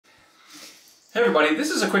Hey everybody,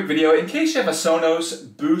 this is a quick video in case you have a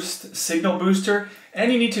Sonos Boost Signal Booster and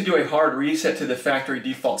you need to do a hard reset to the factory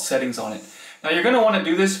default settings on it. Now you're going to want to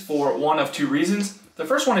do this for one of two reasons. The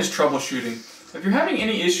first one is troubleshooting. If you're having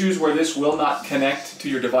any issues where this will not connect to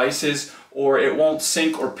your devices or it won't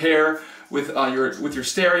sync or pair with your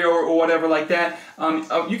stereo or whatever like that,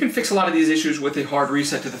 you can fix a lot of these issues with a hard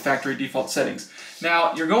reset to the factory default settings.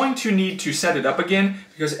 Now you're going to need to set it up again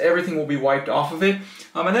because everything will be wiped off of it.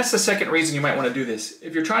 And that's the second reason you might want to do this.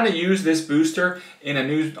 If you're trying to use this booster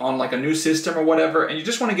in on like a new system or whatever, and you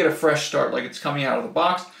just want to get a fresh start, like it's coming out of the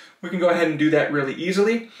box, we can go ahead and do that really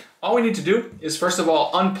easily. All we need to do is first of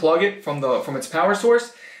all unplug it from its power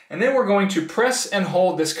source, and then we're going to press and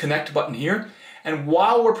hold this connect button here. And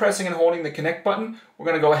while we're pressing and holding the connect button, we're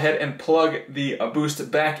going to go ahead and plug the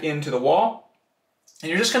boost back into the wall. And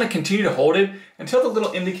you're just going to continue to hold it until the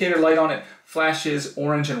little indicator light on it flashes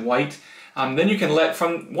orange and white. Then you can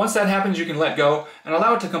once that happens, you can let go and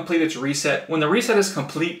allow it to complete its reset. When the reset is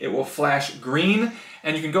complete, it will flash green,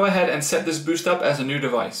 and you can go ahead and set this boost up as a new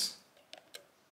device.